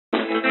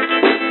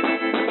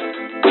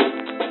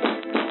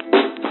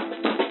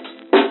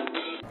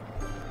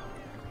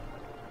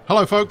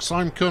Hello folks,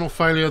 I'm Colonel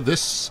Failure,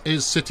 this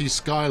is Cities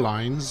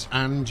Skylines,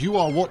 and you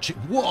are watching...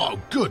 Whoa,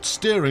 good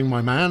steering,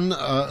 my man,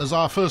 as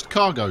our first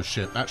cargo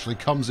ship actually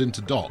comes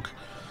into dock.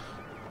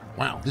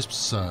 Wow,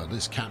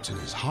 this captain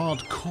is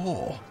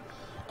hardcore.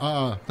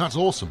 That's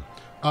awesome.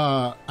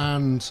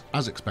 And,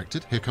 as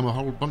expected, here come a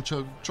whole bunch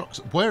of trucks.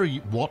 Where are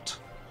you... What?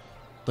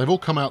 They've all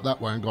come out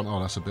that way and gone, oh,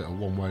 that's a bit of a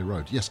one-way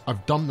road. Yes,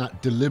 I've done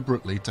that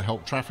deliberately to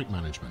help traffic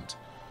management.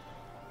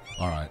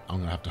 Alright,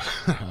 I'm going to have to...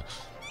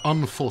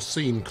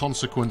 Unforeseen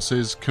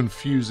consequences,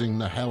 confusing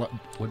the hell...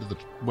 Where did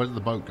the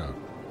boat go?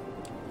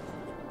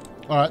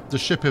 Alright, the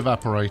ship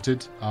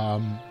evaporated.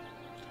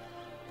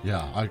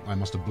 Yeah, I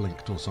must have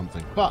blinked or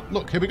something. But,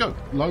 look, here we go.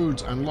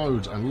 Loads and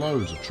loads and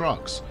loads of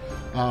trucks.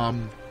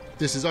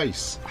 This is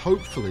ace.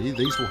 Hopefully,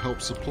 these will help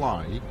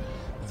supply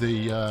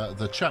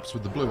the chaps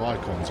with the blue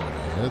icons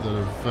over here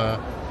that have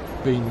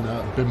been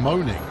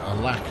bemoaning a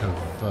lack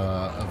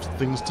of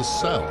things to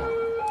sell.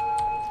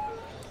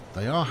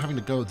 They are having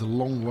to go the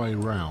long way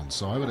round,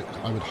 so I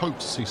would hope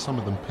to see some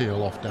of them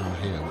peel off down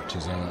here, which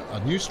is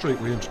a new street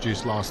we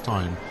introduced last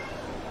time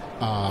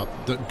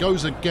that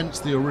goes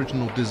against the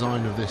original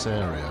design of this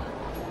area.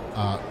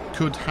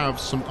 Could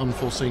have some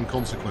unforeseen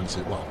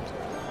consequences. Well,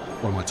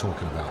 what am I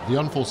talking about? The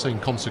unforeseen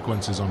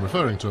consequences I'm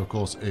referring to, of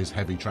course, is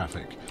heavy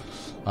traffic.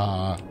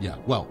 Yeah,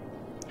 well,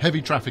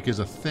 heavy traffic is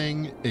a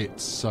thing.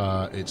 It's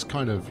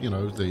kind of, you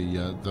know,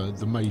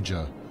 the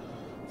major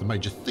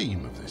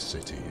theme of this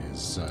city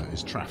is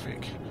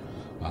traffic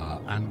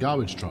and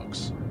garbage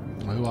trucks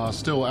who are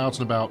still out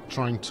and about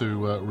trying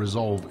to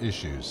resolve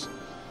issues.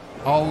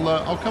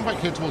 I'll come back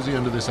here towards the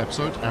end of this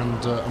episode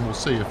and we'll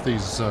see if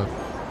these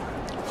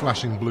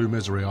flashing blue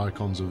misery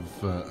icons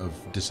have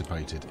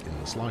dissipated in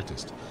the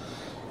slightest.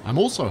 I'm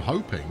also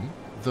hoping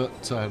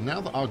that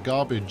now that our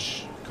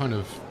garbage kind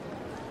of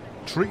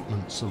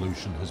treatment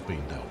solution has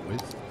been dealt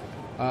with,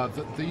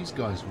 that these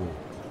guys will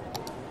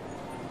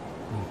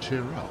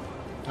cheer up.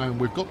 And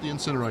we've got the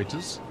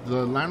incinerators.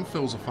 The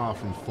landfills are far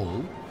from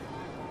full.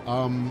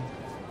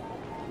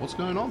 What's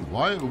going on?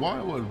 Why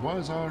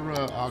is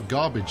our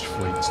garbage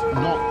fleet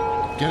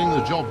not getting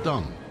the job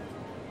done?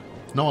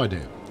 No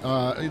idea.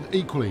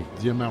 Equally,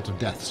 the amount of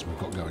deaths we've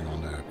got going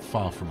on there,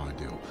 far from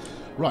ideal.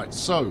 Right,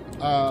 so,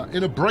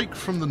 in a break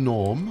from the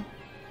norm,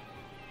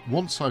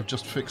 once I've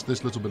just fixed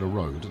this little bit of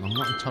road, and I'm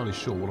not entirely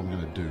sure what I'm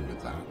going to do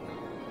with that,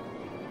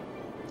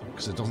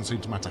 because it doesn't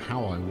seem to matter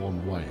how I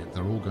one-way it,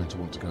 they're all going to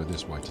want to go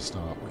this way to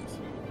start with.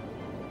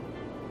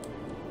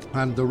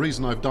 And the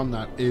reason I've done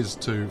that is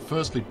to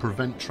firstly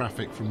prevent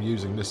traffic from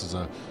using this as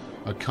a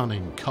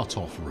cunning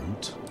cut-off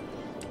route.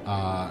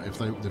 If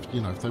they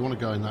want to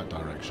go in that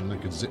direction, they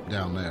could zip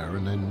down there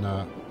and then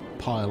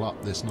pile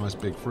up this nice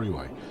big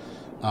freeway.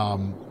 Oh,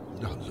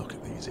 look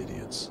at these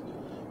idiots.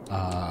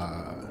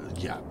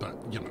 Yeah, but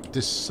you know,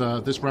 this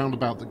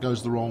roundabout that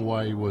goes the wrong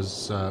way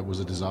was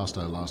a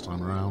disaster last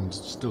time around.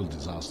 Still a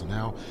disaster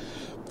now.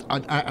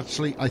 I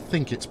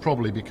think it's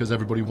probably because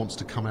everybody wants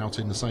to come out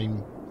in the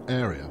same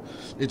area.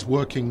 It's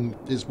working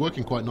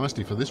quite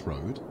nicely for this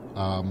road,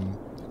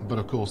 but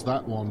of course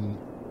that one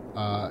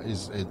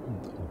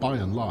by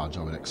and large,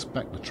 I would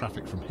expect the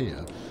traffic from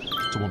here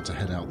to want to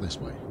head out this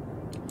way.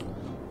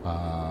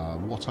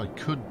 What I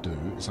could do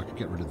is I could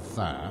get rid of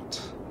that.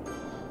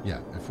 Yeah,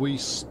 if we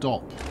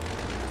stop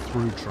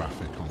through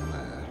traffic on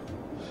there,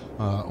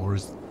 or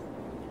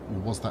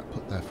was that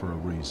put there for a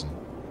reason?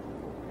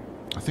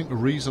 I think the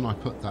reason I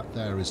put that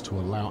there is to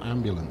allow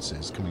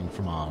ambulances coming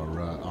from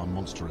our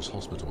monstrous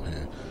hospital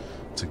here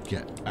to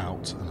get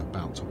out and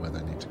about to where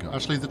they need to go.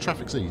 Actually, the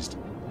traffic's eased.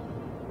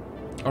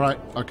 Alright,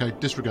 okay,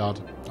 disregard.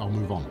 I'll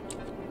move on.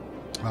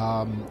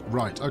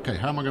 Right, okay,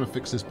 how am I going to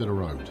fix this bit of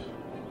road?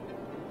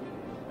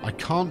 I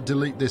can't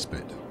delete this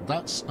bit.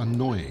 That's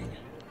annoying.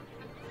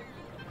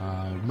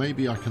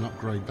 Maybe I can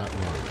upgrade that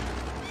road.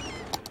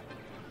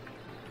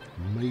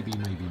 Maybe I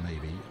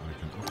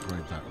can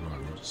upgrade that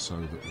road so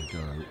that we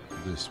go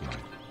this way.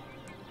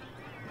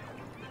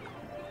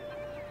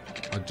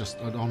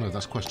 Oh no,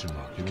 that's question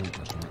mark. You want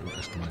question mark,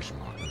 exclamation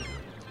mark. There we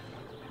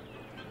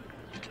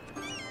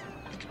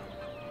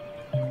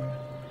go.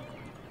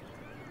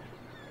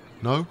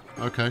 No?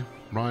 Okay.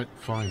 Right,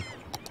 fine.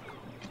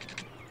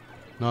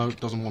 No, it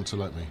doesn't want to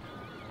let me.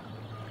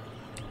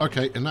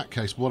 Okay, in that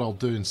case, what I'll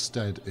do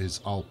instead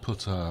is I'll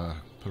put a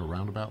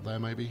roundabout there,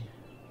 maybe?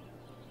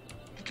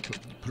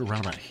 Put a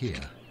roundabout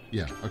here.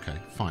 Yeah, okay,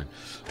 fine.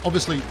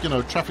 Obviously, you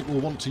know, traffic will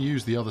want to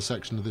use the other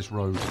section of this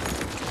road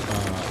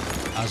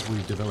as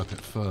we develop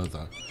it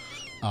further,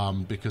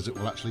 because it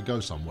will actually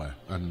go somewhere,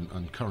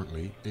 and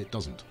currently it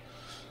doesn't.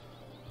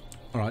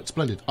 Alright,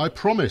 splendid. I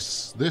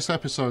promise this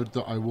episode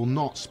that I will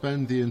not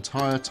spend the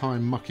entire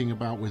time mucking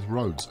about with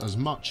roads, as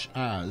much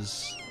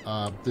as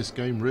this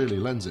game really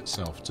lends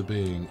itself to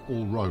being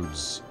all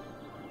roads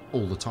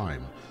all the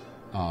time.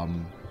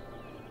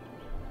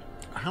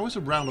 How is a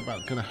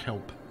roundabout going to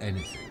help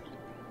anything?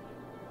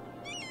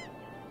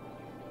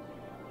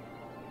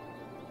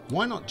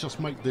 Why not just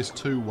make this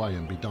two-way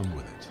and be done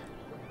with it?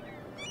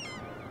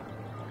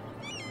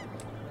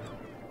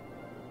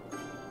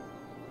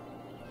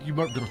 you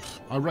won't gonna...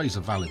 I raise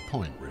a valid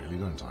point, really,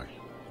 don't I?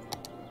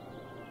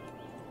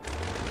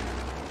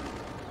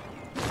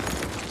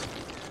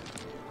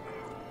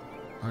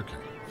 Okay,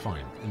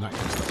 fine. In that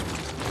case, that's what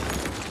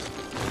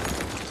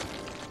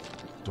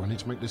do I need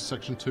to make this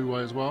section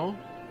two-way as well?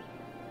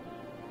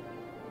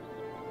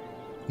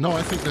 No,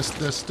 I think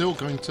they're still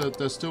going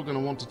to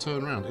want to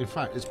turn around. In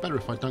fact, it's better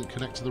if I don't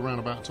connect to the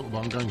roundabout at all, but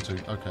I'm going to.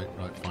 Okay,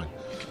 right, fine.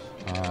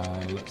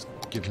 Let's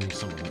give me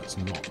something that's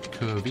not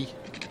curvy.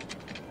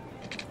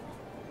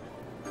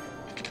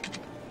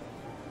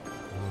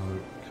 Oh,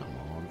 come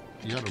on.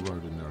 You had a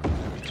road in there.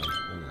 There we go.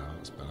 There we are.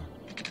 That's better.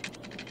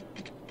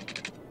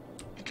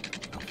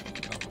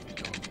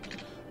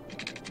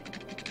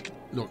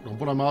 Look,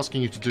 what I'm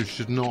asking you to do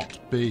should not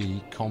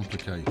be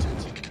complicated.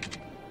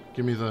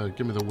 Give me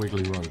the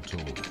wiggly road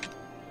tool.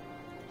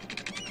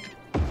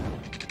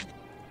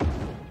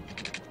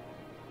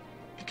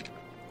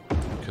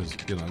 Because,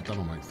 you know,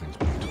 that'll make things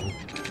beautiful.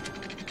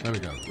 There we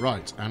go.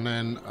 Right, and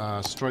then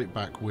straight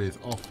back with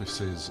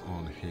offices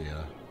on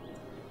here.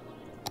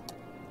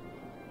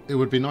 It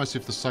would be nice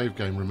if the save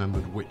game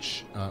remembered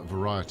which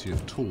variety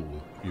of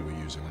tool you were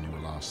using when you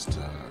were last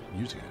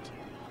using it.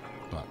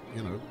 But,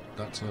 you know,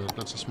 that's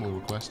a small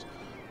request.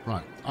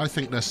 Right, I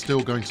think they're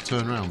still going to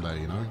turn around there,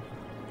 you know.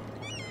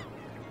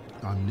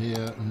 I'm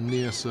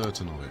near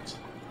certain of it.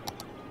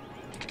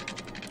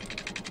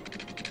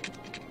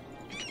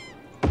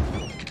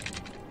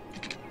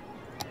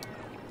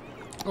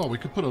 Oh, we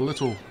could put a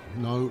little...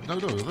 No,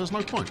 there's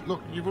no point.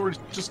 Look, you've already...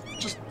 Just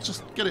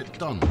get it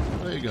done.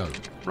 There you go.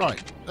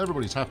 Right,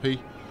 everybody's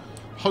happy.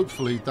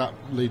 Hopefully that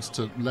leads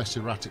to less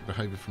erratic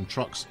behaviour from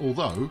trucks,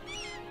 although,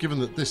 given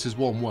that this is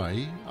one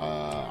way,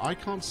 I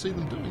can't see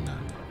them doing that.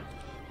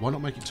 Why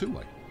not make it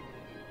two-way?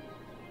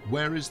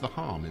 Where is the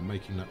harm in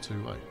making that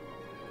two-way?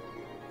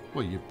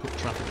 Well, you put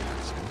traffic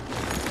lights in.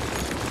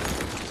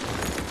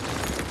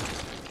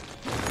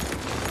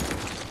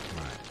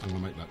 Right, I'm going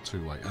to make that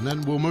two-way. And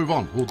then we'll move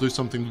on. We'll do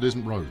something that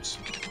isn't roads.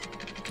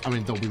 I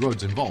mean, there'll be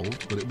roads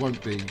involved, but it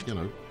won't be, you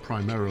know,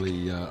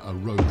 primarily a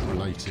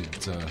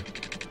road-related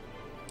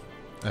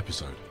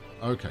episode.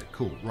 Okay,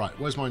 cool. Right,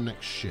 where's my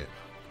next ship?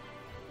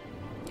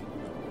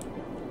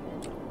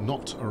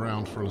 Not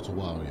around for a little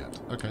while yet.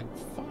 Okay,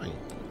 fine.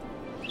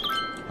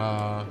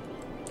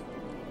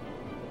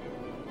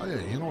 Oh yeah,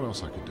 you know what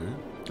else I could do?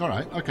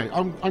 Alright, okay,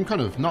 I'm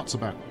kind of nuts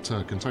about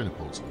container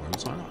ports at the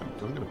moment, so I'm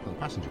going to put a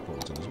passenger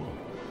port in as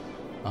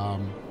well.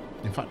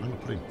 In fact, I'm going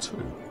to put in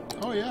two.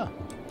 Oh yeah,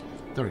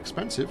 they're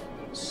expensive,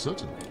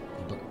 certainly,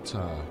 but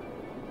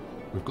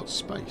we've got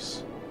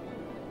space.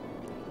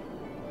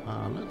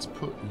 Let's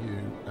put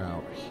you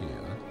out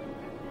here.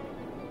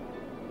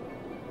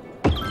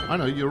 I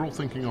know, you're all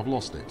thinking I've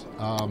lost it.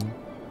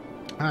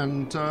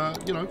 And,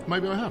 you know,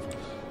 maybe I have.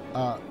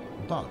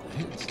 But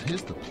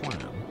here's the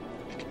plan.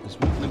 Is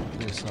we'll link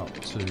this up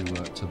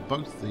to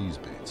both these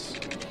bits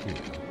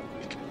here.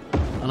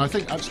 And I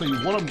think, actually,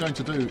 what I'm going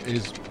to do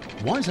is...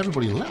 Why is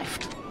everybody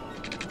left?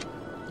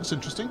 That's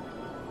interesting.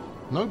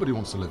 Nobody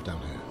wants to live down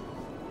here.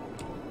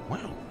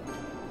 Wow.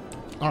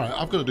 Alright,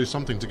 I've got to do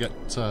something to get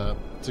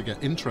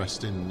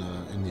interest in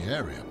the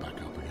area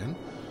back up again.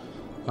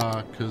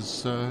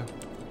 Because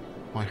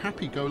my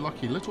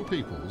happy-go-lucky little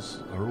peoples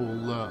are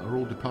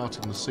all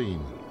departing the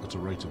scene at a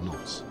rate of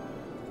knots.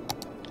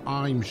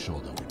 I'm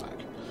sure they'll be back.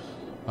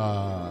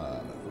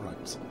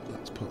 Right,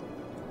 let's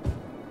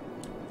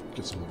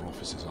get some more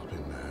offices up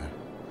in there.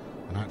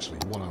 And actually,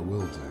 what I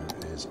will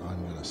do is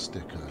I'm going to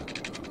stick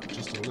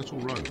just a little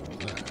road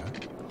there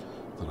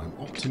that I'm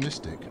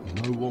optimistic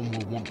no one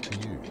will want to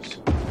use.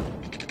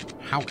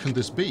 How can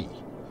this be?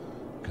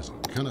 Because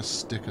I'm going to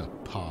stick a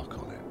park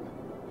on it.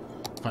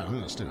 In fact, I'm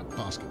going to stick a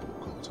basketball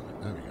court on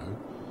it. There we go.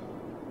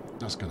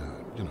 That's going to,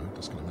 you know,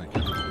 that's going to make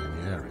everybody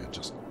in the area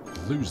just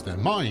lose their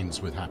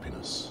minds with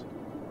happiness.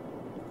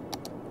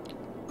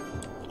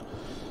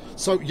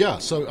 So yeah,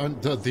 and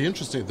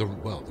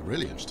the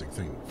really interesting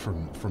thing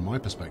from my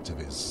perspective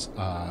is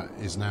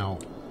now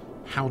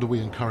how do we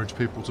encourage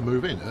people to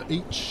move in at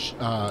each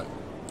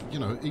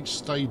each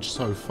stage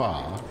so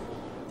far,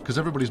 because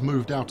everybody's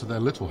moved out of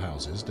their little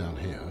houses down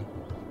here,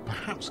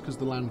 perhaps because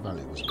the land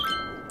value was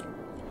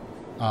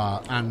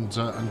low, and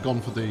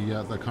gone for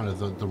the kind of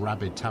the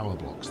rabid tower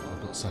blocks that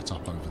I've got set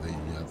up over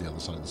the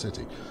other side of the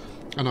city.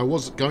 And I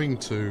was going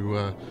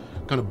to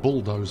kind of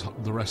bulldoze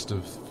the rest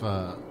of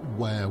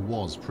where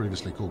was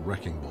previously called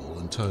Wrecking Ball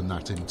and turn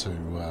that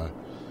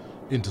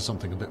into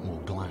something a bit more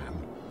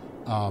glam.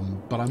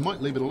 But I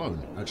might leave it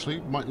alone,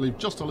 actually. Might leave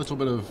just a little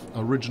bit of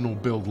original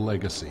build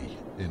legacy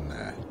in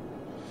there.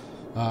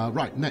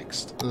 Right,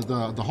 next.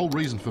 The whole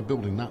reason for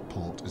building that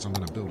port is I'm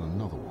going to build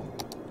another one.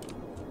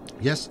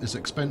 Yes, it's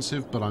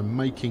expensive, but I'm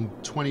making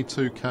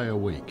 22k a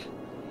week.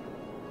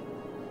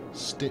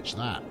 Stitch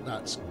that.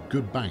 That's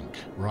good bank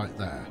right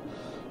there.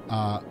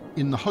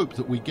 In the hope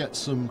that we get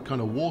some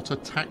kind of water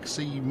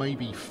taxi,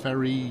 maybe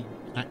ferry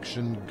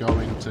action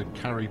going to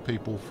carry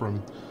people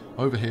from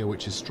over here,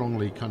 which is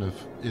strongly kind of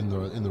in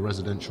the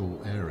residential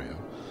area,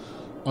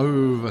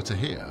 over to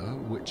here,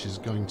 which is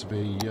going to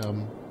be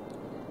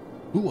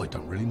Ooh, I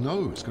don't really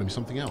know. It's going to be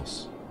something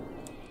else.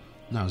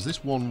 Now, is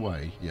this one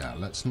way? Yeah,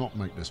 let's not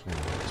make this one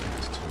way. Let's make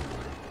this two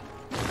way.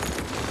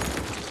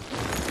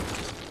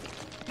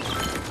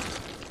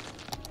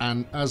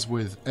 And as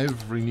with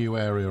every new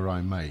area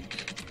I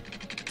make,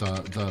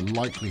 the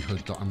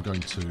likelihood that I'm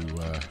going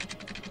to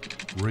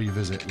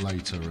revisit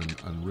later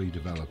and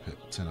redevelop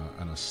it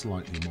in a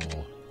slightly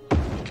more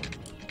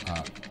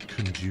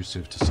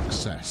conducive to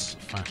success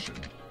fashion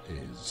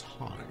is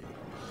high.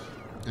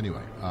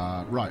 Anyway,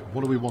 right,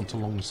 what do we want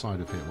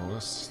alongside of here? Well,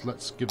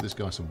 let's give this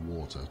guy some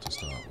water to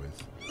start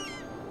with.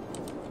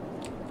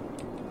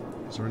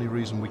 Is there any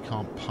reason we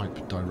can't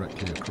pipe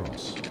directly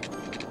across?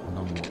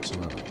 None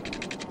whatsoever.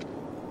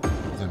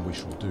 Then we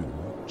shall do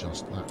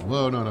just that.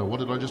 Whoa, no, what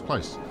did I just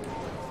place?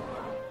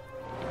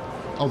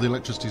 Oh, the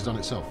electricity's done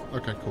itself.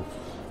 Okay, cool.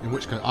 In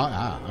which case,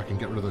 I can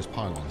get rid of those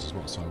pylons as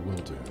well, so I will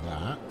do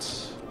that.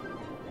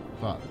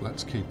 But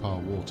let's keep our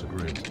water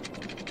grid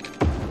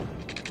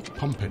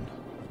pumping.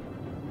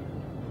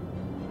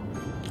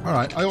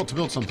 Alright, I ought to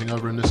build something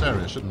over in this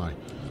area, shouldn't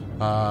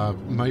I?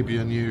 Maybe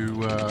a new...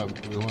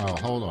 well,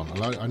 hold on.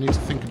 I need to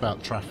think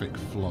about traffic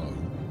flow.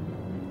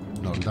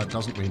 No, that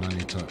doesn't mean I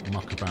need to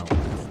muck about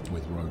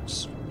with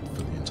roads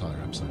for the entire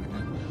episode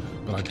again.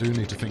 But I do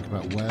need to think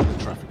about where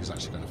the traffic is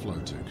actually going to flow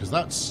to. Because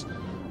that's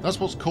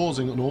what's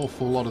causing an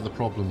awful lot of the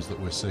problems that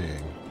we're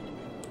seeing.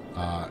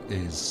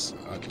 Is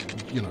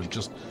you know,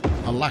 just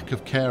a lack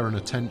of care and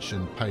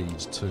attention paid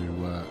to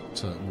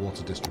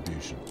water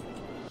distribution.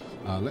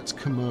 Let's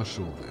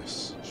commercial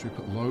this. Should we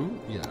put low?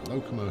 Yeah,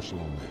 low commercial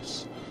on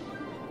this.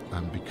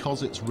 And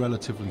because it's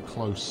relatively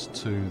close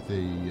to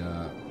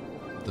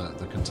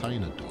the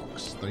container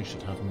docks, they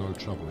should have no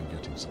trouble in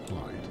getting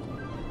supplied.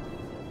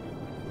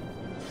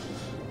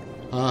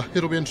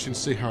 It'll be interesting to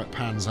see how it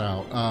pans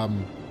out.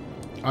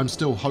 I'm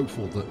still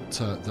hopeful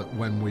that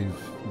when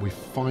we've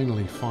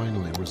finally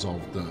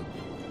resolved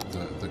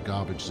the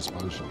garbage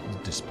disposal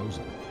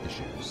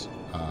issues,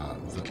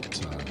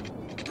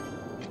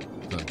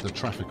 that the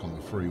traffic on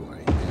the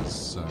freeway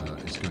is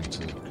going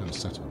to kind of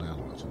settle down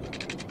a little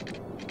bit.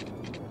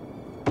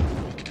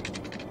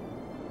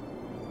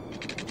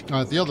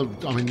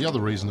 The other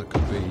reason that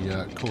could be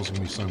causing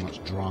me so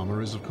much drama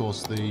is, of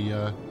course,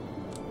 the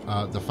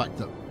fact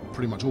that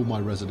pretty much all my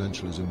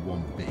residential is in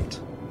one bit.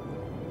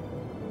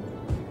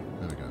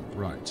 There we go.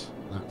 Right,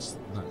 that's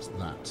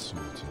that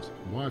sorted.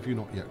 Why have you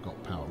not yet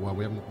got power? Well,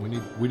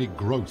 we need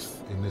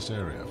growth in this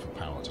area for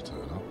power to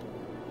turn up.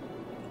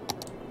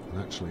 And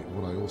actually,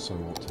 what I also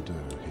ought to do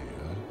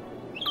here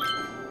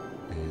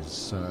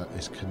is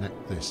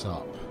connect this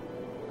up,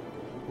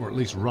 or at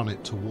least run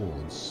it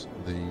towards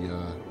the.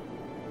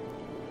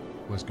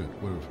 Where's good?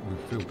 We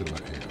feel good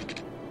about here.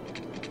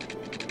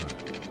 Right.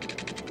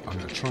 I'm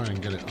going to try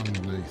and get it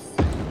underneath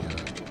the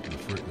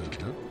fruit. There we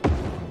go.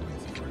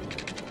 Underneath the fruit.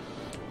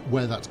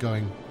 Where that's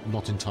going,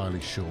 not entirely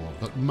sure.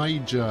 But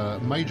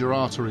major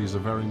arteries are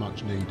very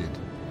much needed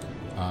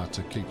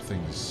to keep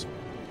things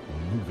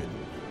moving.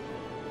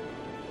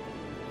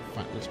 In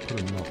fact, let's put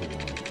another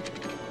one.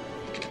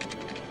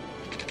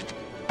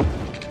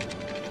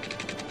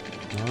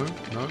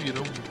 No, you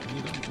don't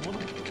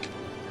want it.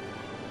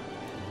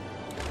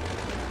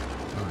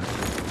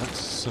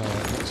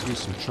 Let's use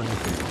some train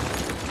fever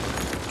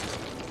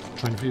logic.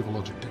 Train fever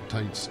logic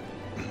dictates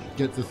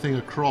get the thing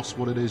across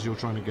what it is you're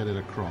trying to get it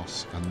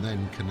across, and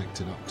then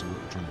connect it up to what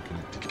you're trying to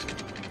connect it to.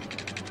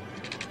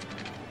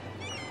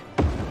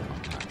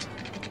 Like that.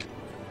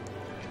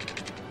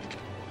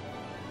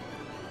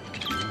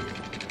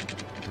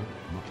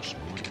 Don't much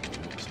like the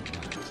looks of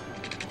that.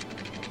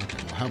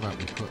 Okay, well, how about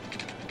we put...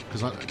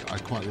 Because I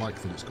quite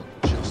like that it's got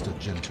just a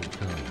gentle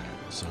curve in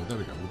it. So there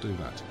we go, we'll do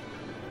that.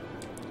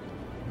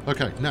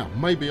 Okay, now,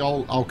 maybe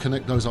I'll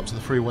connect those up to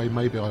the freeway,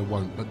 maybe I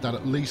won't, but that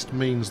at least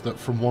means that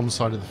from one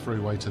side of the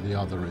freeway to the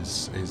other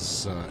is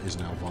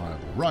now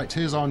viable. Right,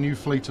 here's our new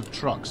fleet of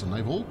trucks, and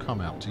they've all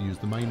come out to use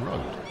the main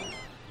road.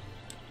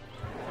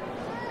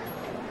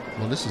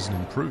 Well, this is an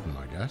improvement,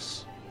 I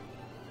guess.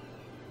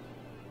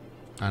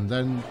 And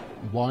then,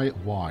 why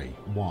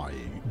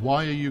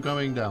are you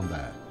going down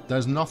there?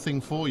 There's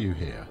nothing for you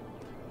here.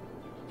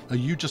 Are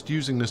you just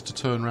using this to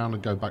turn around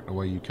and go back the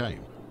way you came?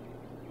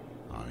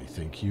 I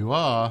think you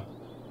are.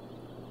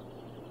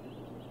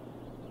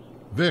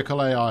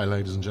 Vehicle AI,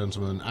 ladies and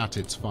gentlemen, at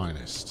its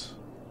finest.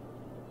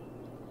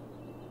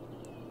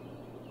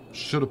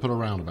 Should have put a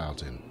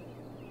roundabout in.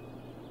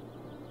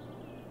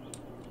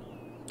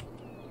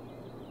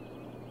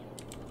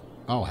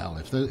 Oh hell,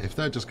 if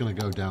they're just going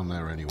to go down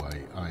there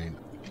anyway, I mean,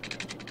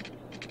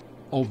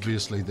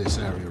 obviously this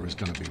area is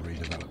going to be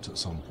redeveloped at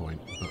some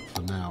point, but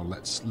for now,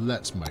 let's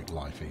make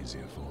life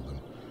easier for them.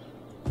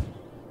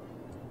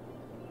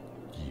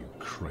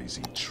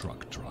 Crazy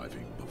truck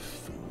driving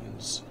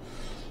buffoons.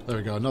 There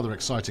we go. Another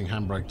exciting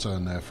handbrake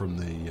turn there from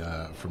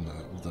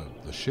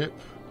the ship.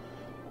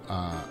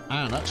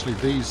 And actually,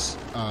 these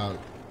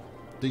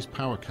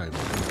power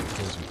cables are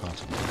causing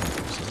part of the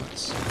problem. So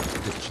let's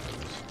ditch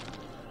those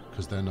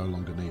because they're no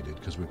longer needed.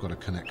 Because we've got a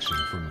connection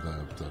from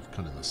the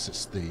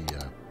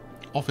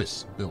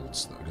office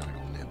builds that are going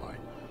on nearby.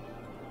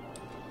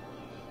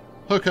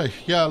 Okay,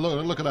 yeah,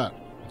 look at that.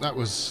 That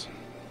was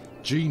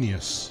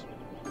genius.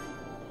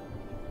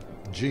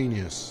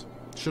 Genius.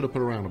 Should have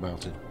put a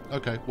roundabout in.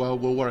 Okay, well,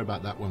 we'll worry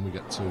about that when we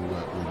get to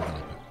redevelop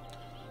it.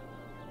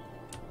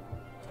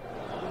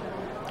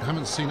 I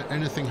haven't seen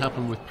anything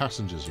happen with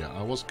passengers yet.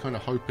 I was kind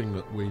of hoping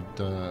that we'd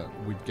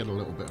get a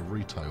little bit of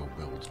retail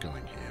build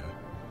going here.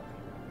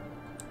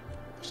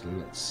 Actually,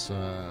 let's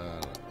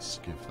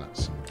give that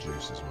some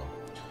juice as well.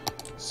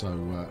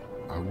 So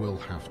I will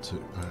have to,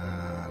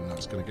 and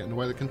that's going to get in the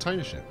way of the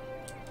container ship.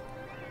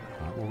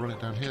 Right, we'll run it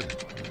down here then.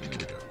 There we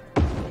go.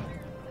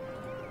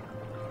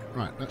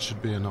 Right, that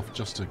should be enough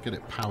just to get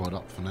it powered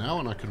up for now,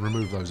 and I can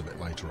remove those a bit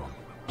later on.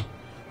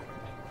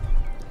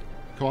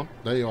 Come on,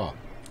 there you are.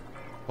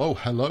 Oh,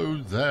 hello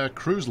there,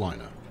 cruise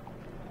liner.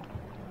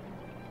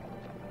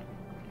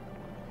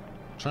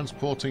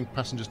 Transporting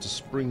passengers to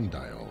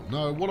Springdale.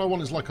 No, what I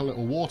want is like a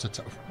little water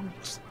tower.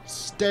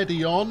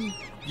 Steady on.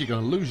 You're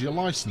going to lose your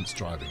license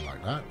driving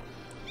like that.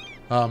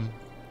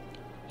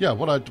 Yeah,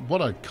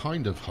 what I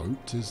kind of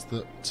hoped is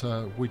that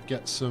we'd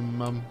get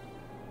some.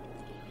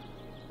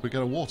 We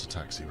get a water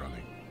taxi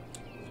running.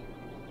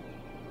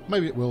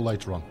 Maybe it will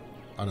later on.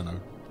 I don't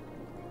know.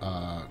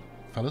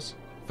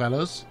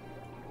 Fellas.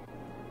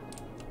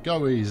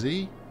 Go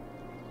easy.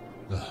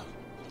 Ugh.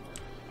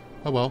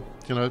 Oh well,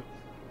 you know,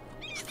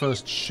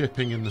 first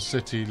shipping in the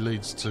city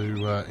leads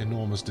to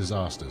enormous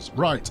disasters.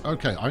 Right,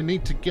 okay, I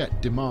need to get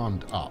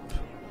demand up.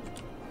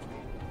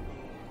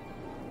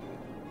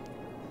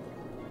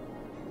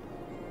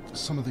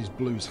 Some of these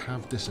blues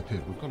have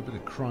disappeared. We've got a bit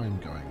of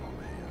crime going on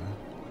here.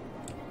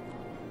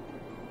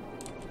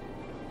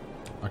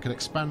 I can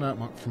expand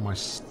out from my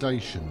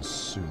stations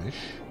soonish.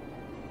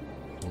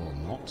 Or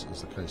not, as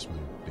the case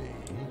may be.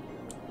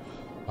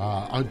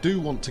 I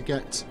do want to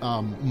get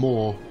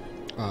more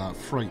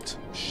freight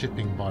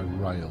shipping by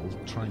rail.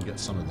 Try and get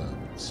some of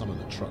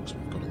the trucks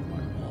we've got at the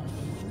moment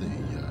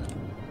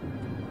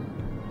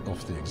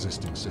off the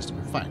existing system.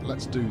 In fact,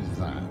 let's do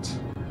that,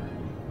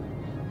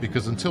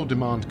 because until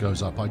demand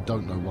goes up, I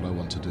don't know what I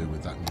want to do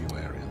with that new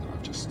area that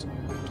I've just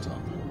whipped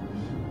up.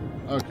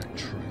 Okay,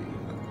 train,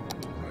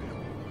 rail.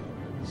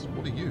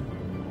 What are you?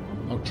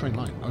 Oh, train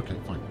line. Okay,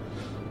 fine.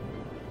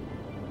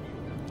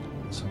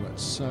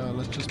 So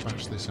let's just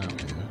bash this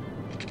out here.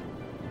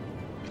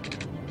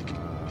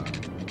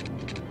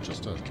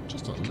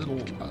 Just a little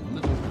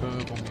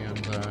curve on the end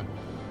there.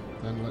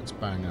 Then let's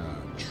bang a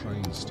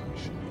train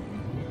station.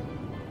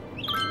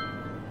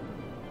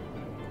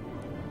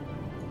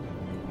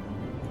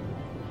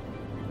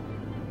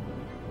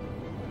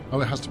 Oh,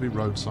 it has to be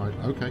roadside.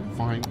 Okay,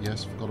 fine.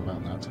 Yes, forgot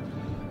about that.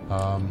 Right,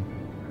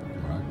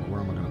 well, where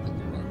am I going to put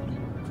the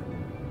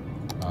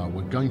road?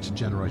 We're going to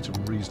generate a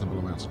reasonable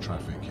amount of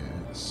traffic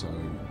here. So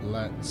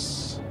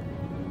let's.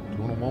 Do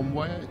you want to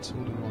one-way it,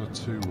 or do you want a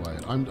two-way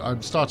it?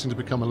 I'm starting to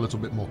become a little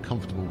bit more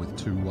comfortable with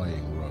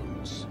two-waying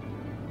roads,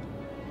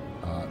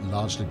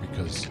 largely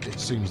because it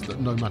seems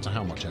that no matter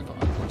how much effort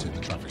I put in,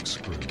 the traffic's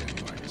screwed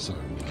anyway. So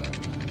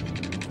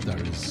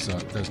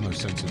there's no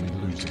sense in me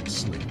losing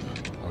sleep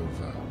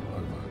over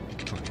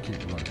trying to keep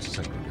the roads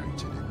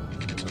segregated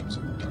in terms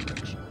of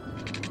direction.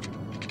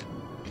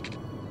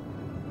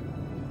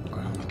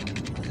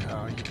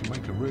 Yeah, you can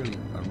make a really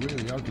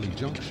ugly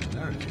junction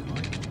there if you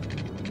like.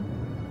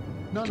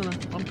 No,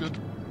 I'm good.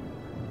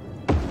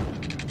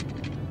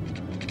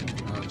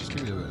 Just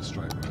give me a bit of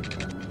straight road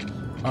there.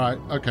 Alright,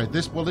 okay,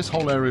 this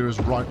whole area is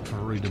ripe for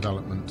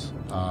redevelopment.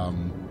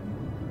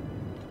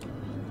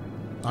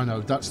 I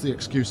know, that's the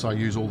excuse I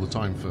use all the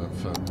time for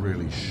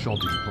really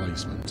shoddy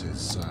placement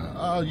is,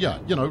 yeah,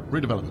 you know,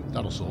 redevelopment,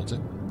 that'll sort it.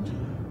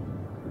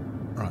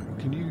 Right,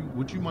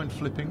 would you mind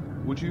flipping?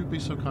 Would you be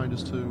so kind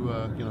as to,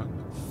 you know,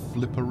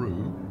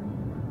 flipperoo?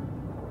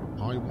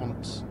 I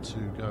want to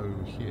go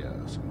here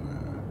somewhere.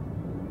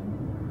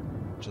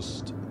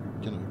 Just,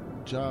 you know,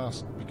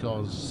 just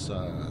because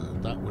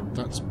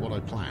that's what I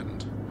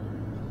planned.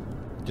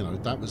 You know,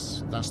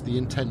 that's the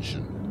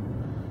intention.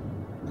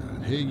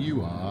 And here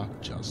you are,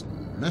 just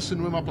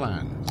messing with my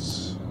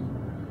plans.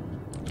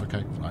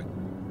 Okay, right.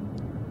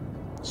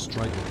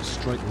 Straight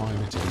line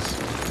it is.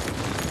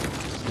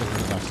 Let's get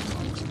rid of that,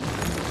 folks.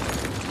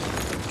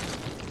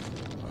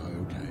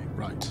 Okay,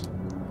 right.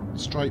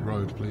 Straight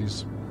road,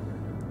 please.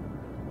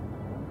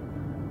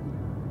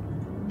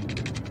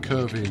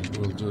 Curvy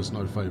will do us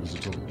no favours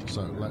at all.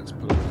 So let's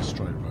put a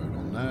straight road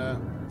on there.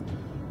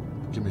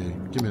 Give me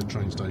a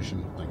train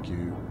station. Thank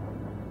you.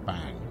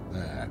 Bang.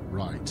 There.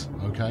 Right.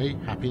 Okay.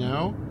 Happy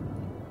now?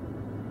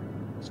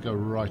 Let's go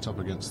right up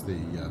against the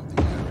area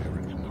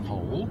it can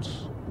hold.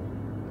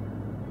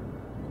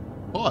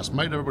 Oh, that's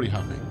made everybody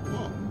happy.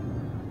 Oh,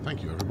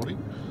 thank you, everybody.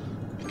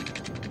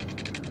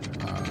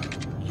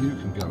 You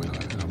can go in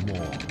a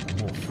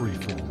more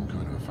free-form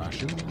kind of a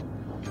fashion.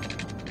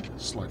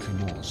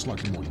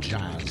 Slightly more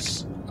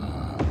jazz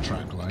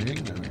track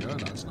laying. There we go.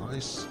 That's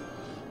nice.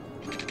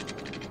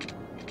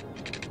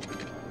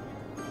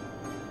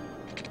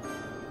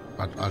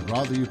 I'd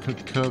rather you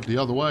could curve the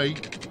other way.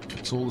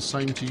 It's all the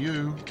same to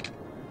you.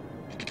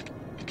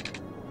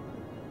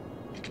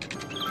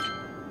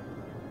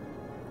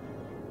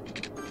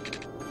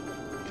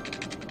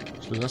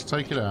 Actually, let's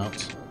take it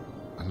out,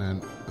 and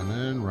then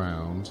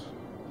round.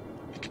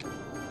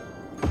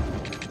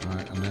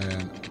 Right, and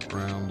then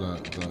round the.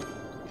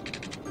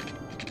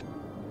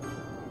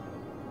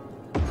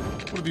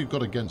 What have you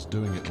got against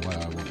doing it the way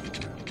I want you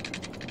to?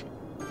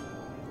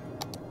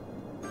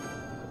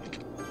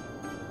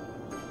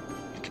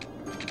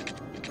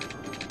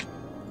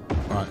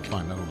 Alright,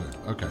 fine, that'll do.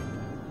 Okay.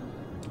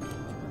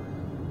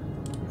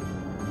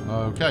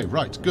 Okay,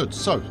 right, good.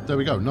 So, there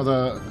we go.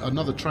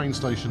 Another train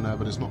station there,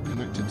 but it's not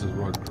connected to the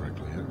road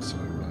correctly yet. So,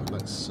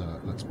 let's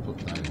put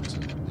that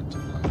into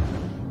play.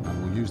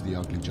 And we'll use the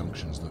ugly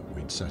junctions that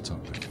we'd set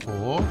up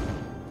before.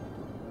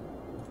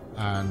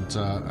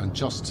 And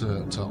just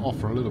to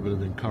offer a little bit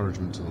of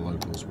encouragement to the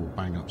locals, we'll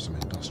bang up some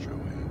industrial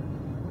here.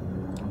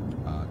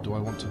 Do I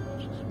want to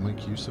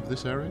make use of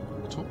this area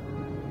at all?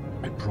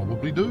 I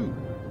probably do.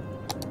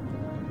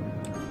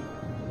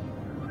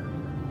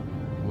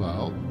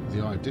 Well,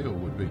 the ideal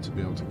would be to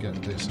be able to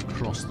get this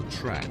across the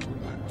track,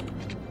 wouldn't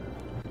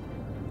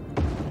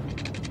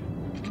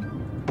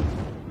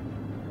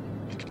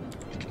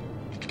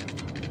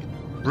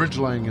it? Bridge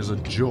laying is a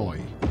joy.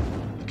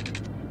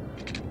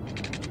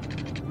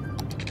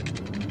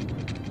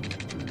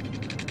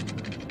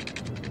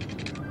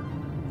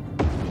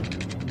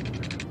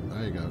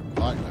 There you go,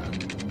 like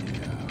that.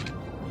 Yeah.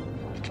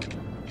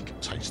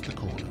 Taste the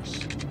corners.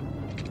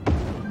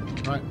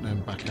 Right,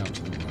 then back out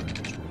to the road,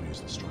 which we'll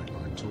use the straight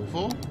line tool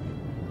for.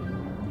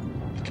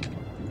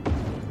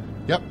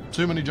 Yep,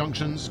 too many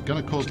junctions,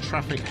 gonna cause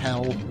traffic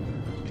hell.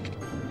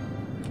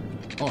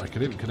 Oh, I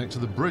could even connect to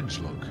the bridge,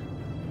 look.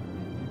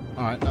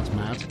 Alright, that's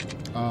mad.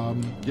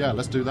 Yeah,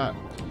 let's do that.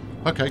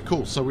 Okay,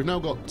 cool. So we've now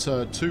got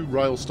 2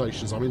 rail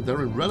stations. I mean,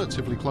 they're in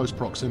relatively close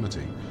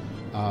proximity.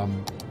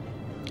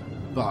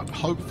 But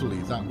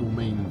hopefully that will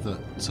mean that,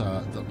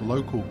 that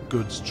local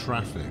goods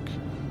traffic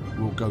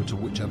will go to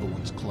whichever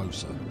one's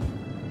closer.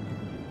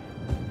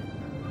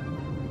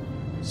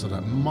 So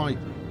that might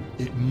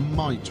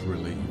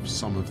relieve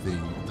some of the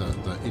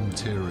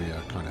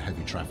interior kind of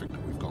heavy traffic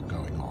that we've got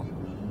going on.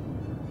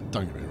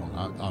 Don't get me wrong,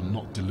 I'm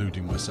not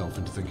deluding myself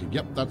into thinking,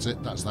 yep, that's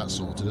it, that's that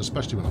sorted,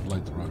 especially when I've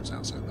laid the roads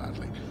out so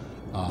badly.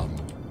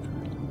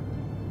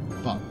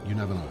 But you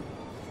never know.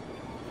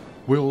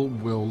 We'll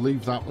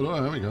leave that.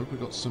 Oh, there we go. We've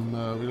got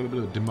a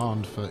bit of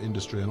demand for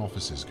industry and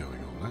offices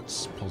going on.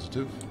 That's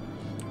positive.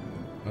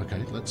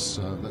 Okay, let's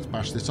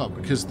bash this up,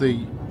 because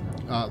the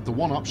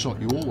one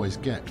upshot you always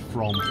get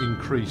from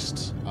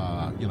increased,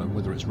 you know,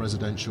 whether it's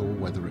residential,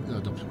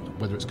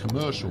 whether it's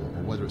commercial,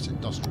 or whether it's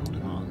industrial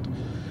demand,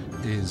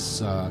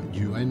 is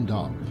you end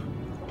up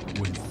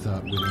with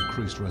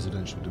increased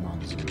residential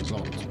demand as a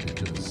result,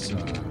 because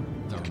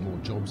there are more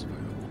jobs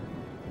available.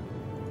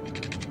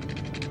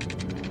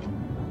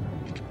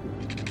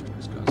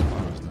 Let's go as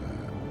far as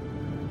there.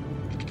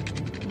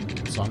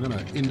 So I'm going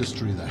to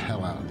industry the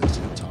hell out of this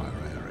entire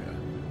area.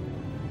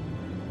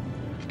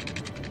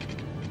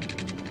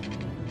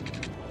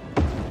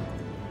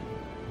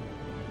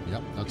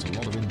 Yep, that's a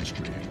lot of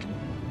industry.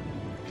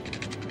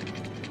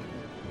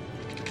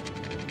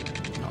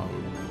 No.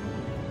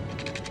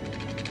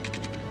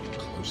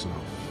 Close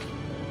enough.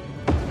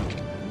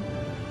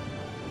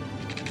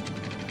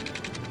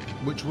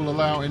 Which will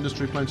allow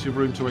industry plenty of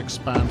room to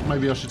expand.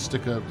 Maybe I should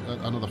stick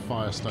another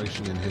fire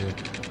station in here.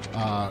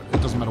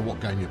 It doesn't matter what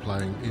game you're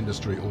playing,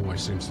 industry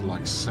always seems to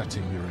like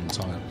setting your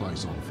entire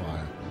place on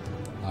fire.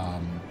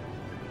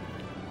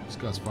 Let's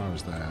go as far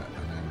as there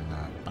and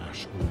then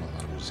bash all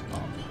of those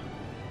up.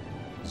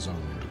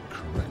 Zoned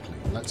correctly.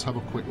 Let's have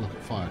a quick look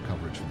at fire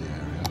coverage for the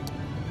area.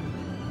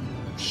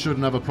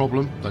 Shouldn't have a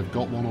problem. They've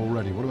got one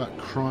already. What about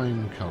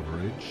crime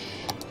coverage?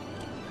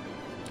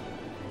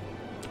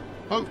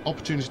 Oh,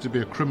 opportunity to be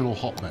a criminal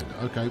hotbed.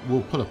 Okay,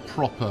 we'll put a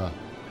proper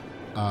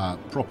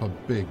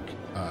big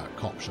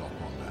cop shop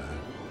on there.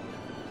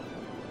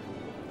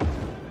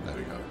 There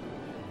we go.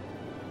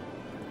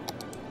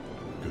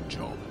 Good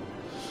job.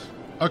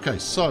 Okay,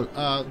 so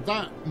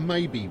that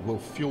maybe will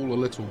fuel a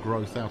little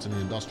growth out in the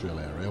industrial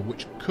area,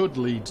 which could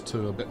lead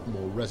to a bit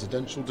more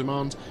residential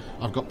demand.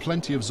 I've got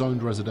plenty of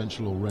zoned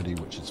residential already,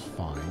 which is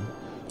fine.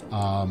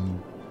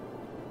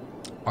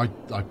 I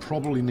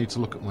probably need to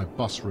look at my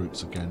bus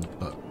routes again,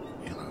 but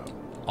you know,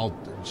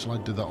 shall I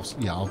do that off?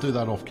 Yeah, I'll do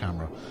that off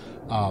camera,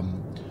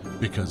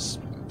 because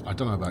I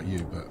don't know about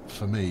you, but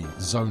for me,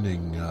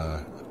 zoning,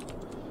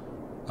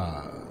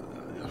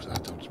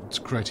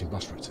 creating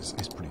bus routes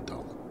is pretty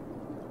dull.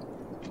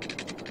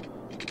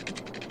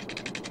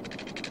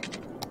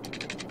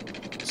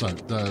 So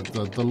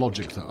the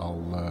logic that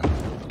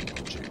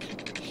logic,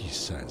 he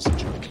says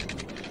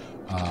jokingly.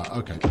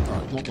 Okay,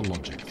 alright, not the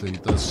logic.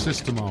 The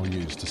system I'll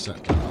use to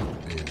set that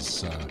up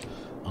is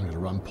I'm going to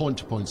run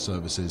point-to-point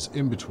services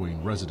in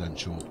between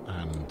residential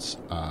and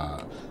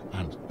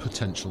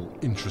potential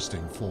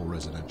interesting for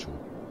residential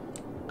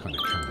kind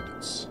of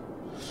candidates.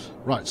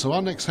 Right, so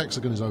our next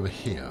hexagon is over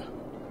here.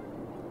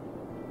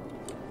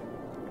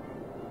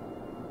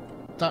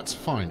 That's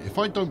fine. If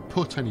I don't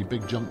put any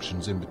big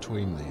junctions in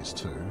between these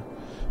two,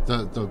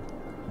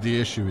 the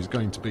issue is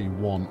going to be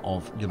one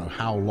of, you know,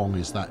 how long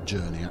is that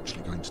journey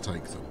actually going to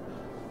take them?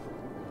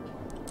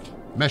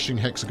 Meshing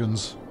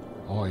hexagons.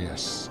 Oh,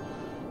 yes.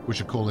 We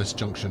should call this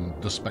junction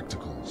the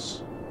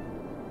Spectacles.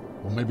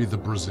 Or maybe the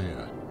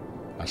Brazier.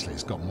 Actually,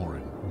 it's got more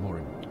in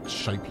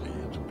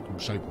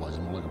shape-wise,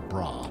 more like a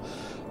bra.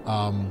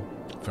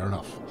 Fair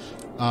enough.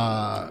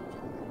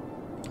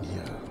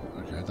 Yeah,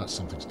 okay, that's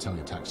something to tell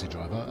your taxi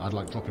driver. I'd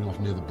like dropping off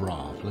near the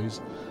bra,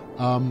 please.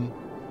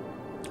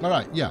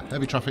 Alright, yeah,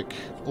 heavy traffic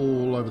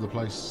all over the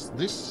place.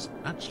 This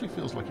actually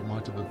feels like it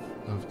might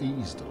have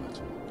eased a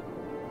little.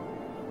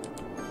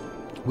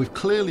 We've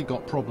clearly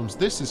got problems.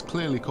 This is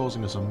clearly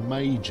causing us a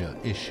major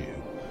issue.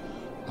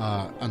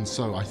 And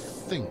so I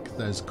think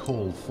there's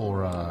call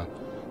for a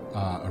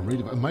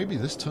redevelopment. Maybe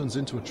this turns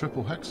into a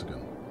triple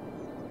hexagon.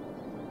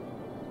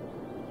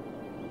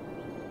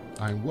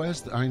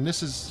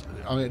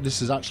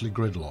 This is actually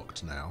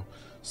gridlocked now.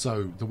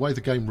 So the way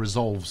the game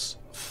resolves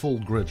full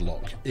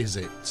gridlock is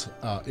it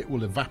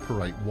will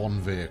evaporate one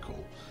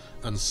vehicle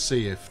and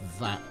see if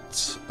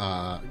that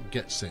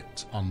gets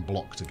it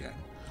unblocked again.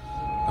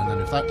 And then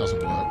if that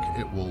doesn't work,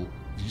 it will...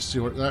 You see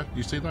it there?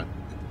 You see that?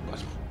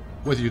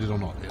 Whether you did or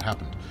not, it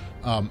happened.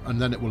 And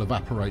then it will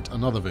evaporate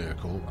another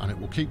vehicle, and it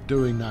will keep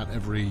doing that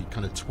every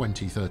kind of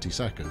 20-30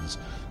 seconds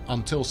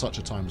until such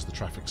a time as the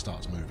traffic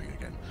starts moving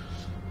again.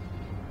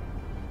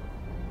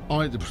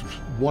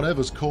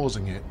 Whatever's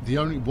causing it,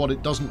 what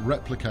it doesn't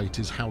replicate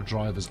is how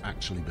drivers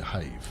actually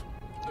behave.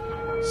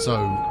 So,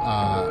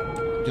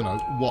 you know,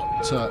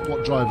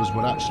 what drivers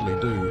would actually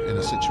do in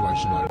a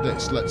situation like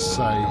this. Let's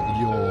say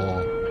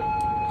you're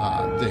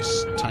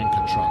this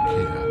tanker truck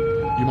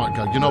here. You might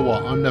go, you know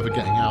what, I'm never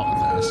getting out of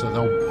there, so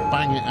they'll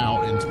bang it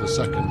out into the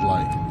second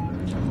lane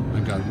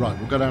and go, right,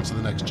 we'll go down to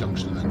the next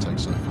junction and then take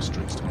surface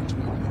streets to get to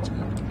where we need to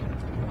go.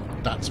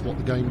 That's what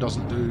the game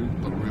doesn't do,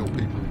 but real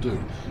people do.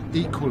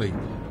 Equally,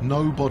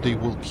 nobody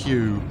will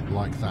queue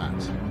like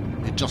that.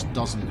 It just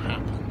doesn't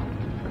happen.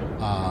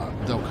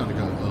 They'll kind of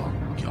go, oh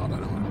God, I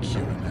don't want to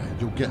queue in there.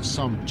 You'll get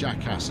some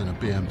jackass in a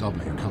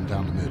BMW come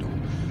down the middle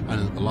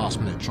and at the last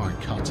minute try and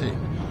cut in.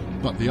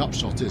 But the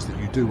upshot is that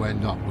you do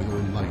end up with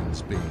all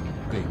lanes being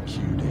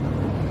queued in.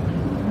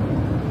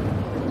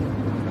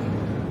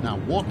 Now,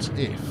 what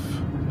if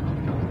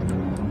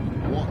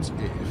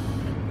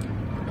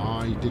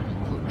I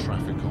didn't put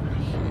traffic on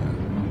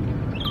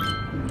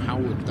here? How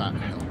would that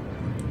help?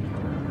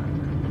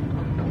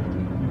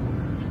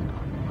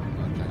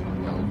 Okay,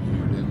 well,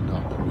 you'd end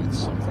up with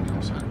something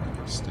else happening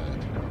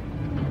instead.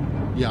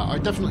 Yeah, I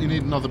definitely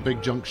need another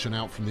big junction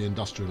out from the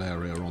industrial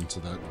area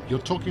onto that. You're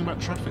talking about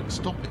traffic,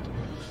 stop it.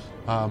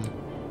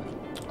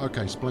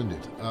 Okay,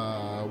 splendid.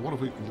 What have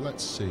we...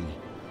 Let's see.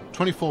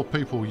 24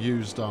 people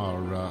used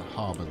our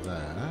harbour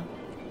there,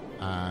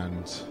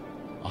 and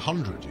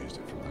 100 used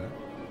it from there.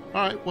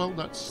 Alright, well,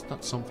 that's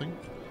something.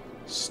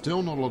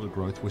 Still not a lot of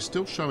growth. We're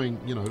still showing,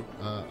 you know,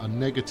 a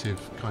negative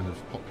kind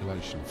of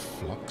population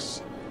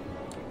flux.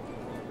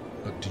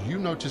 But do you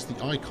notice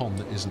the icon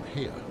that isn't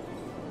here?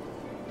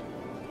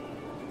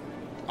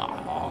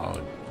 Ah,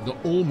 that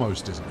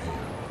almost isn't here.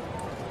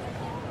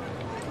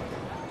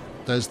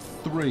 There's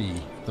 3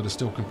 that are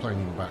still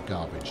complaining about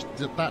garbage.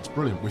 That's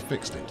brilliant. We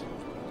fixed it.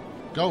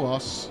 Go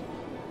us.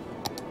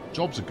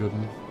 Job's a good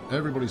one.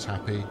 Everybody's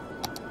happy.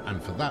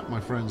 And for that,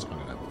 my friends, I'm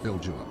going to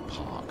build you a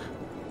park.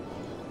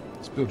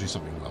 Let's build you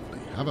something lovely.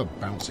 Have a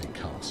bouncy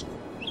castle.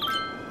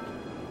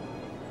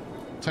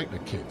 Take the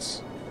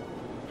kids.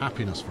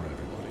 Happiness for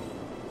everybody.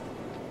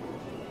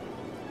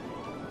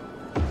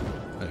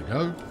 There you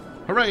go.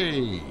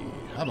 Hooray!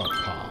 Have a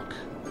park.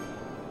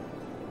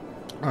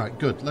 Alright,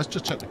 good. Let's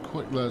just check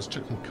let's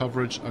check some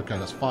coverage. Okay,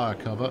 that's fire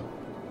cover.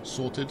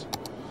 Sorted.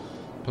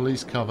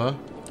 Police cover.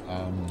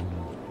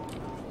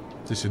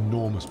 This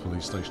enormous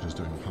police station is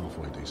doing a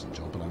halfway decent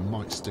job, but I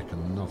might stick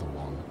another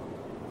one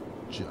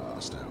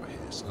just out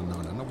here. So, no.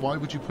 Why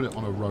would you put it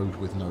on a road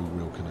with no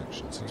real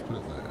connections? Let's put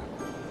it there.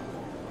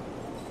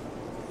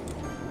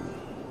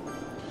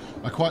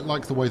 I quite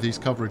like the way these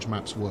coverage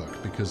maps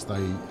work because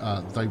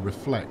they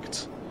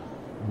reflect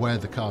where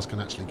the cars can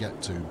actually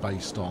get to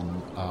based on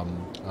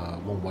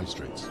one-way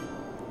streets.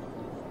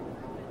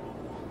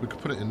 We could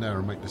put it in there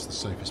and make this the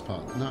safest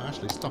part. No,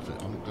 actually, stuff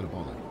it. I'm not going to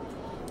bother.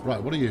 Right,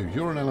 what are you?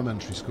 You're an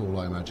elementary school,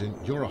 I imagine.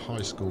 You're a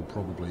high school,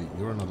 probably.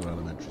 You're another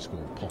elementary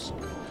school,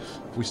 possibly.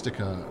 If we stick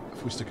an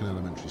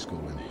elementary school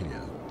in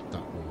here,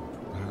 that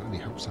only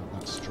helps out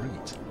that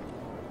street.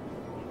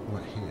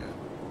 Right here.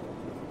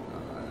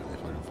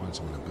 If I can find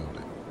somewhere to build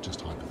it, just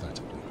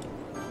hypothetically.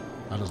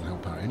 That doesn't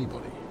help out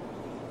anybody.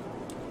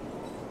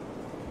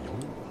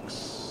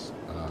 Yonks.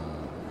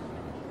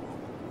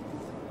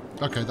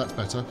 Okay, that's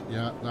better.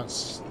 Yeah,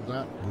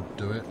 that would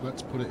do it.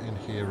 Let's put it in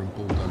here and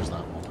bulldoze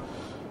that one.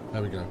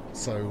 There we go.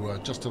 So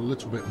just a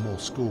little bit more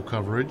school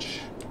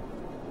coverage.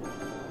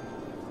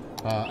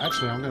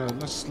 Actually, I'm gonna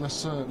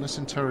let's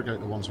interrogate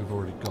the ones we've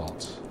already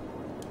got.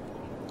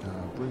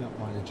 Bring up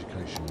my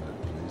education there,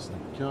 please.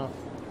 Thank you.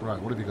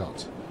 Right, what have you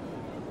got?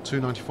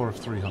 294 of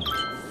 300.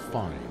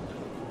 Fine.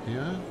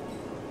 Here.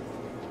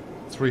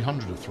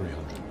 300 of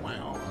 300.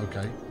 Wow.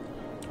 Okay.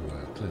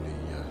 Well, clearly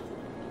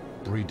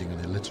breeding an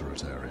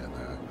illiterate area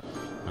there.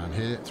 And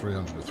here,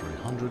 300 to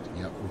 300.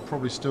 Yep, we've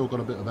probably still got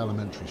a bit of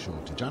elementary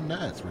shortage. And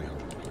there,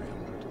 300 to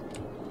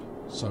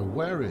 300. So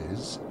where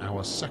is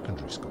our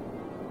secondary school?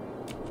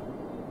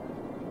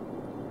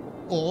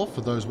 Or,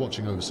 for those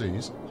watching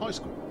overseas, high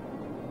school.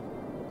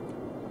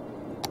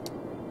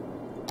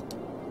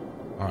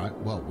 Alright,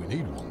 well, we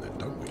need one then,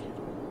 don't we?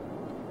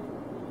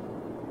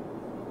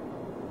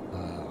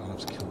 I'll have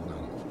to kill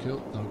now.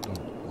 Kill? No,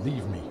 don't.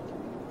 Leave me.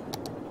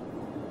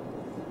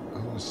 I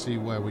want to see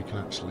where we can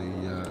actually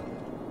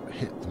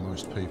hit the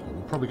most people.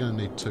 We're probably going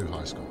to need 2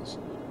 high schools.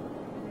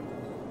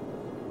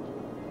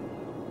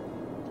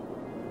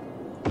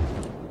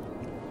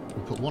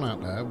 We'll put one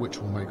out there, which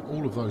will make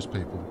all of those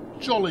people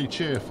jolly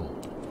cheerful.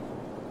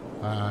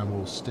 And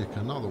we'll stick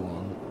another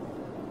one.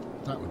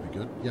 That would be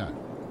good. Yeah,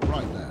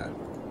 right there.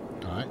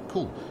 Alright,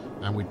 cool.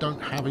 And we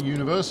don't have a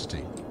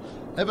university.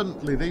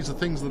 Evidently, these are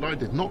things that I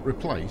did not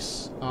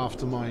replace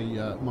after my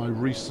my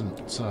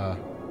recent... No.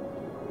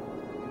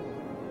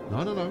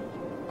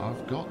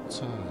 I've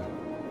got...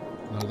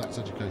 No, that's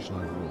education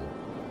overall.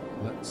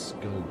 Let's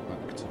go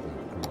back to the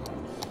graph.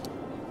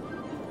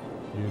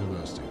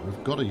 University.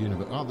 We've got a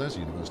university. Oh, there's a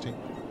university.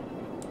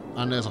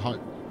 And there's a high...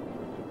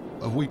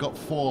 Have we got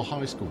 4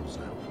 high schools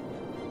now?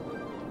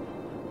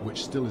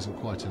 Which still isn't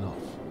quite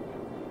enough.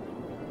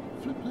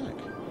 Flip heck.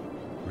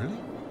 Really?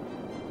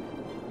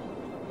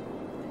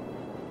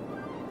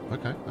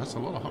 Okay, that's a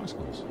lot of high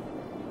schools.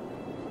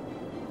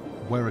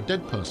 Where a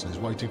dead person is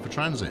waiting for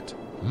transit.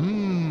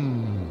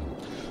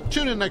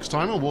 Tune in next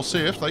time and we'll see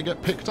if they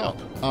get picked up.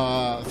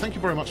 Thank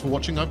you very much for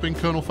watching. I've been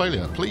Colonel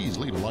Failure. Please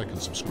leave a like and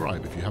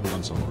subscribe if you haven't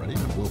done so already,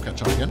 and we'll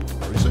catch up again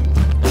very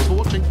soon.